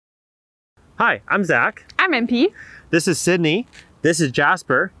Hi, I'm Zach. I'm MP. This is Sidney. This is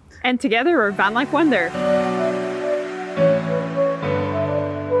Jasper. And together we're Vanlife Wonder.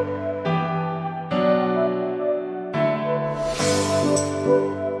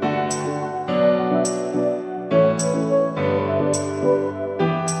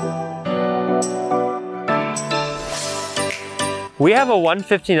 We have a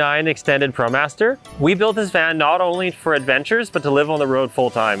 159 extended Promaster. We built this van not only for adventures, but to live on the road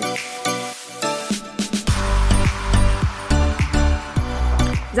full time.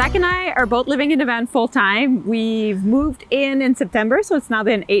 Zach and I are both living in a van full time. We've moved in September, so it's now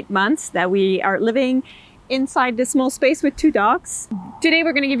been 8 months that we are living inside this small space with 2 dogs. Today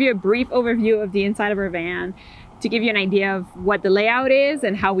we're going to give you a brief overview of the inside of our van to give you an idea of what the layout is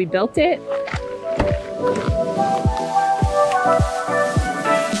and how we built it.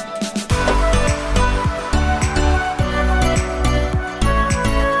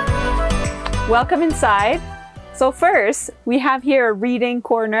 Welcome inside. So first, we have here a reading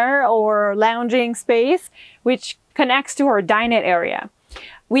corner or lounging space, which connects to our dinette area.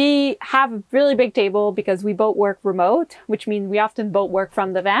 We have a really big table because we both work remote, which means we often both work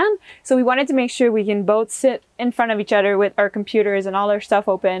from the van. So we wanted to make sure we can both sit in front of each other with our computers and all our stuff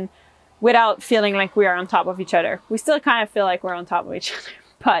open without feeling like we are on top of each other. We still kind of feel like we're on top of each other,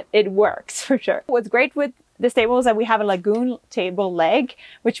 but it works for sure. What's great with this table is that we have a lagoon table leg,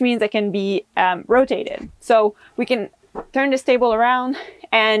 which means it can be rotated. So we can turn this table around,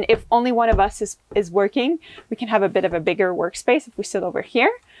 and if only one of us is working, we can have a bit of a bigger workspace if we sit over here.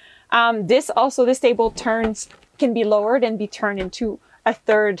 This table can be lowered and be turned into a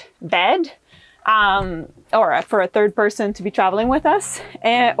third bed, or for a third person to be traveling with us,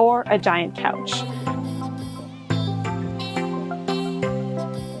 or a giant couch.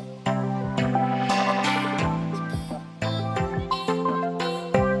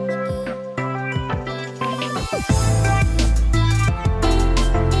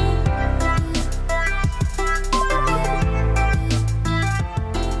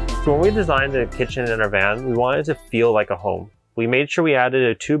 So when we designed the kitchen in our van, we wanted it to feel like a home. We made sure we added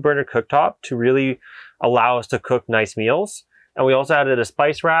a 2-burner cooktop to really allow us to cook nice meals. And we also added a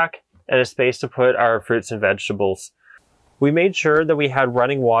spice rack and a space to put our fruits and vegetables. We made sure that we had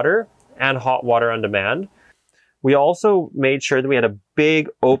running water and hot water on demand. We also made sure that we had a big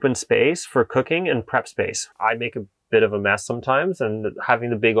open space for cooking and prep space. I make a bit of a mess sometimes, and having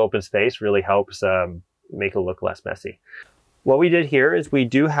the big open space really helps make it look less messy. What we did here is we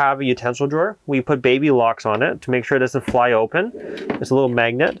do have a utensil drawer. We put baby locks on it to make sure it doesn't fly open. It's a little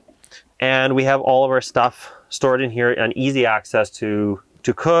magnet. And we have all of our stuff stored in here and easy access to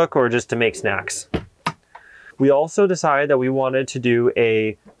cook or just to make snacks. We also decided that we wanted to do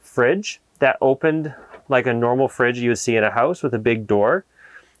a fridge that opened like a normal fridge you would see in a house with a big door.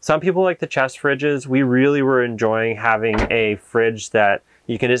 Some people like the chest fridges. We really were enjoying having a fridge that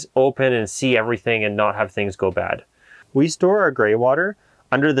you can just open and see everything and not have things go bad. We store our gray water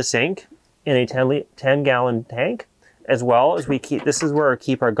under the sink in a 10-gallon tank, as well as this is where we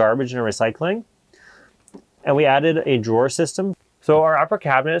keep our garbage and recycling. And we added a drawer system. So our upper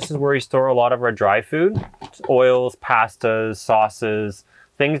cabinets is where we store a lot of our dry food, oils, pastas, sauces,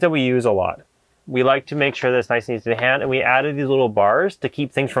 things that we use a lot. We like to make sure that it's nice and easy to hand, and we added these little bars to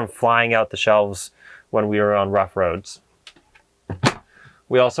keep things from flying out the shelves when we were on rough roads.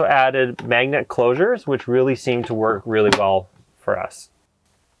 We also added magnet closures, which really seem to work really well for us.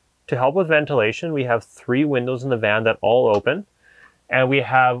 To help with ventilation, we have 3 windows in the van that all open, and we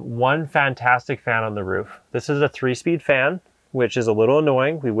have 1 fantastic fan on the roof. This is a 3-speed fan, which is a little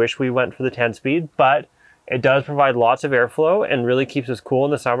annoying. We wish we went for the 10-speed, but it does provide lots of airflow and really keeps us cool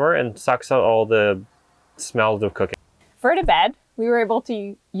in the summer and sucks out all the smells of cooking. For the bed, we were able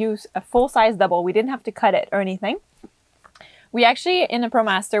to use a full-size double. We didn't have to cut it or anything. We actually, in a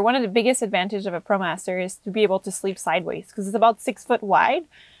Promaster, one of the biggest advantages of a Promaster is to be able to sleep sideways because it's about 6 foot wide.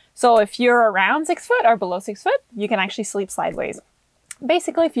 So if you're around 6 foot or below 6 foot, you can actually sleep sideways.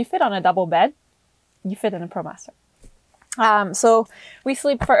 Basically, if you fit on a double bed, you fit in a Promaster. So we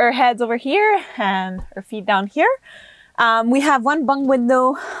sleep for our heads over here and our feet down here. We have 1 bunk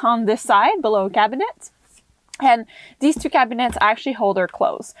window on this side below cabinets. And these 2 cabinets actually hold our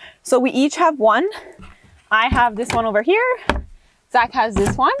clothes. So we each have 1. I have this one over here. Zach has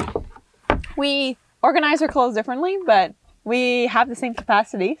this one. We organize our clothes differently, but we have the same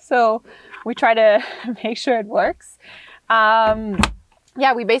capacity. So we try to make sure it works.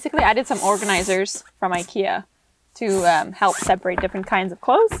 Yeah, we basically added some organizers from IKEA to help separate different kinds of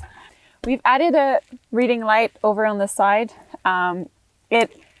clothes. We've added a reading light over on the side.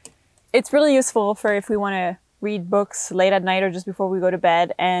 It's really useful for if we want to read books late at night or just before we go to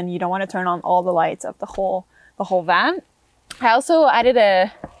bed, and you don't want to turn on all the lights of the whole van. I also added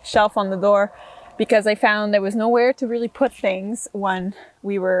a shelf on the door because I found there was nowhere to really put things when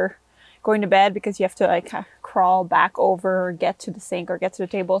we were going to bed, because you have to like crawl back over or get to the sink or get to the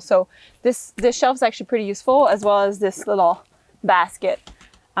table. So this shelf is actually pretty useful, as well as this little basket.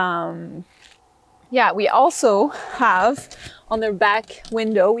 Yeah, we also have on the back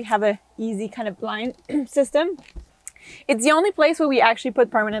window, we have a easy kind of blind system. It's the only place where we actually put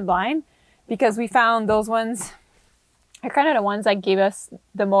permanent blind, because we found those ones are kind of the ones that give us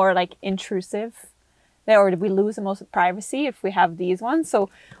the more like intrusive, or we lose the most privacy if we have these ones. So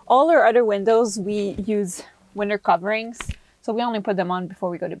all our other windows, we use winter coverings. So we only put them on before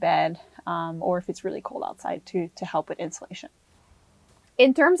we go to bed, or if it's really cold outside to help with insulation.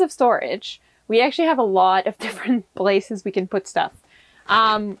 In terms of storage, we actually have a lot of different places we can put stuff.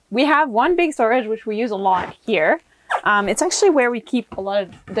 We have one big storage, which we use a lot here. It's actually where we keep a lot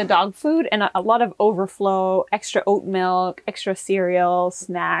of the dog food and a lot of overflow, extra oat milk, extra cereal,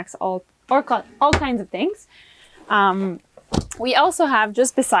 snacks, all kinds of things. We also have,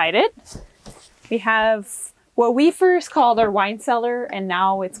 just beside it, we have what we first called our wine cellar, and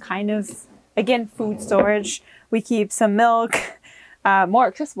now it's kind of, again, food storage. We keep some milk, more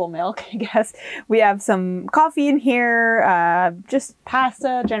accessible milk, I guess. We have some coffee in here, just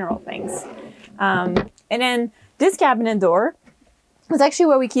pasta, general things. And then this cabinet door is actually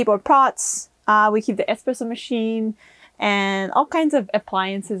where we keep our pots. We keep the espresso machine and all kinds of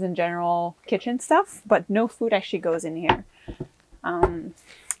appliances and general kitchen stuff, but no food actually goes in here.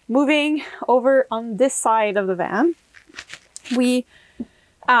 Moving over on this side of the van,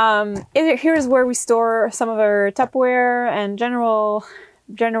 here's where we store some of our Tupperware and general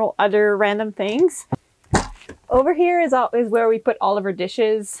other random things. Over here is where we put all of our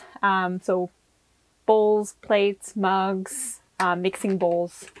dishes. So bowls, plates, mugs, mixing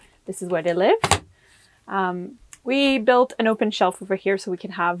bowls. This is where they live. We built an open shelf over here so we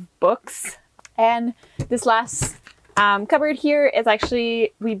can have books. And this last cupboard here is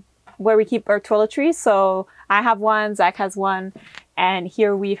actually where we keep our toiletries. So I have one, Zach has one, and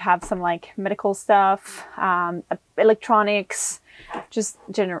here we have some like medical stuff, electronics, just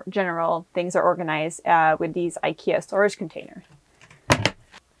general things are organized with these IKEA storage containers.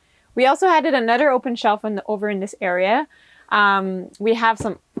 We also added another open shelf over in this area. We have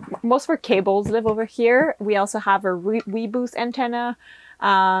most of our cables live over here. We also have a WeBoost antenna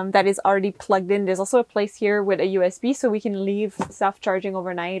that is already plugged in. There's also a place here with a USB, so we can leave stuff charging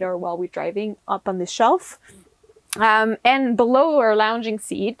overnight or while we're driving up on this shelf. And below our lounging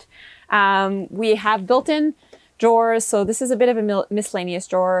seat, we have built-in drawers. So this is a bit of a miscellaneous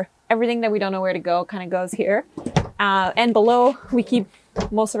drawer. Everything that we don't know where to go kind of goes here. And below, we keep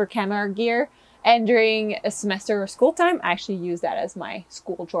most of our camera gear. And during a semester or school time, I actually use that as my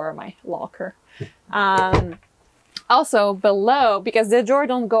school drawer, my locker. Also below, because the drawer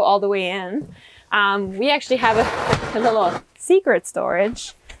don't go all the way in, we actually have a little secret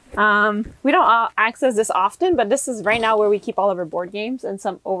storage. We don't access this often, but this is right now where we keep all of our board games and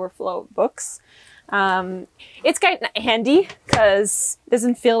some overflow books. It's kind of handy because it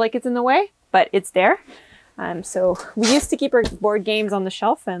doesn't feel like it's in the way, but it's there. So we used to keep our board games on the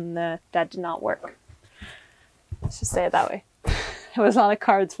shelf, and that did not work. Let's just say it that way. There was a lot of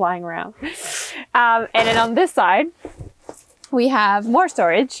cards flying around. And then on this side, we have more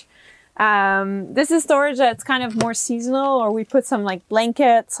storage. This is storage that's kind of more seasonal, or we put some like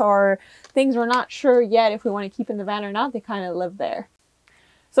blankets or things we're not sure yet if we want to keep in the van or not. They kind of live there.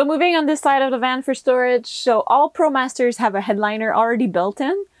 So moving on this side of the van for storage. So all ProMasters have a headliner already built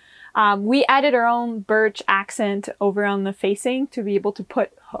in. We added our own birch accent over on the facing to be able to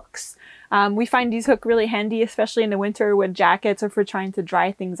put hooks. We find these hooks really handy, especially in the winter with jackets or for trying to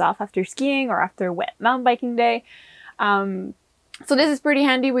dry things off after skiing or after a wet mountain biking day. So this is pretty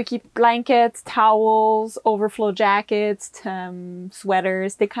handy. We keep blankets, towels, overflow jackets,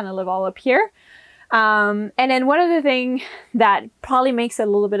 sweaters. They kind of live all up here. And then one other thing that probably makes a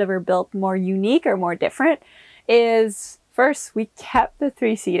little bit of our build more unique or more different is, first, we kept the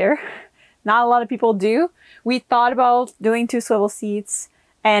 3-seater. Not a lot of people do. We thought about doing 2 swivel seats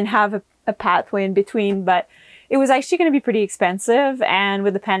and have a pathway in between, but it was actually going to be pretty expensive. And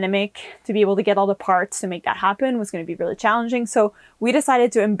with the pandemic, to be able to get all the parts to make that happen was going to be really challenging. So we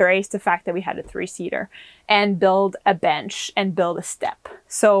decided to embrace the fact that we had a 3-seater and build a bench and build a step.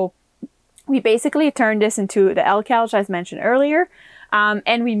 So we basically turned this into the L couch, as mentioned earlier,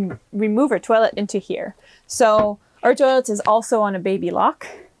 and we remove our toilet into here. So our toilet is also on a baby lock.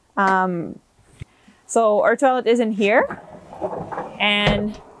 So our toilet is in here.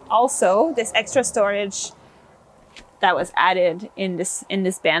 And also this extra storage that was added in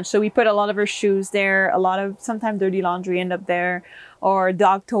this bench. So we put a lot of our shoes there, a lot of sometimes dirty laundry end up there, or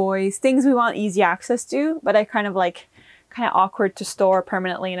dog toys, things we want easy access to, but I kind of awkward to store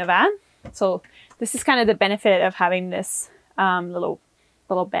permanently in a van. So this is kind of the benefit of having this little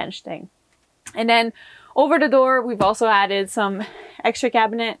bench thing. And then over the door, we've also added some extra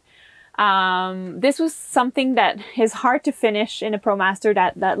cabinet. This was something that is hard to finish in a ProMaster,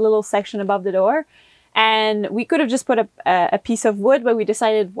 that little section above the door. And we could have just put a piece of wood, but we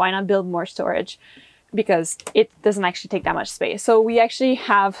decided why not build more storage, because it doesn't actually take that much space. So we actually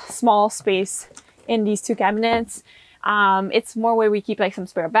have small space in these two cabinets. It's more where we keep like some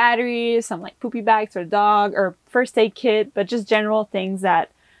spare batteries, some like poopy bags for the dog, or first aid kit, but just general things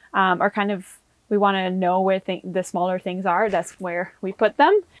that are kind of, we want to know where the smaller things are. That's where we put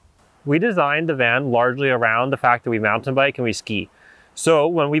them. We designed the van largely around the fact that we mountain bike and we ski. So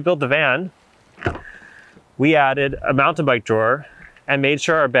when we built the van, we added a mountain bike drawer and made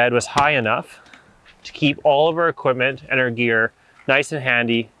sure our bed was high enough to keep all of our equipment and our gear nice and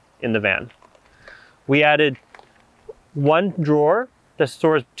handy in the van. We added one drawer that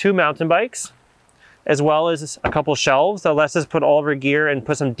stores 2 mountain bikes, as well as a couple shelves that lets us put all of our gear and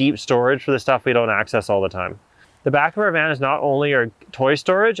put some deep storage for the stuff we don't access all the time. The back of our van is not only our toy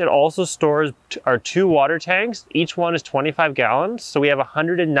storage, it also stores our 2 water tanks. Each one is 25 gallons, so we have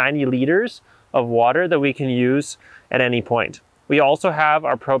 190 liters of water that we can use at any point. We also have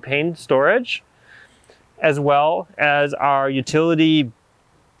our propane storage, as well as our utility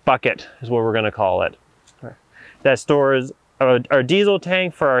bucket, is what we're gonna call it. That stores our diesel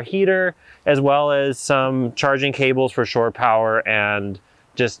tank for our heater, as well as some charging cables for shore power and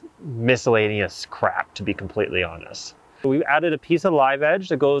just miscellaneous crap, to be completely honest. We added a piece of live edge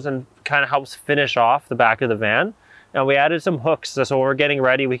that goes and kind of helps finish off the back of the van. And we added some hooks, so when we're getting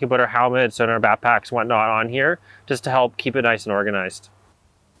ready, we can put our helmets and our backpacks and whatnot on here, just to help keep it nice and organized.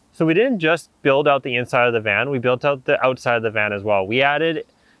 So we didn't just build out the inside of the van, we built out the outside of the van as well. We added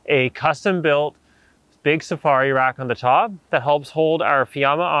a custom built big safari rack on the top that helps hold our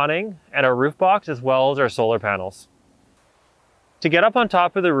Fiamma awning and our roof box, as well as our solar panels. To get up on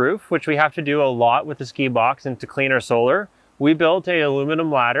top of the roof, which we have to do a lot with the ski box and to clean our solar, we built an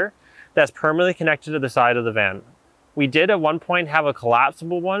aluminum ladder that's permanently connected to the side of the van. We did at one point have a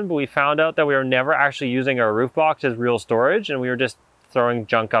collapsible one, but we found out that we were never actually using our roof box as real storage, and we were just throwing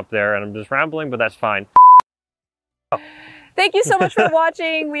junk up there, and I'm just rambling, but that's fine. Thank you so much for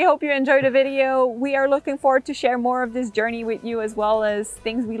watching. We hope you enjoyed the video. We are looking forward to share more of this journey with you, as well as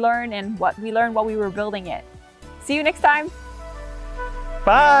things we learned and what we learned while we were building it. See you next time.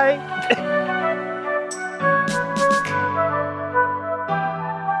 Bye.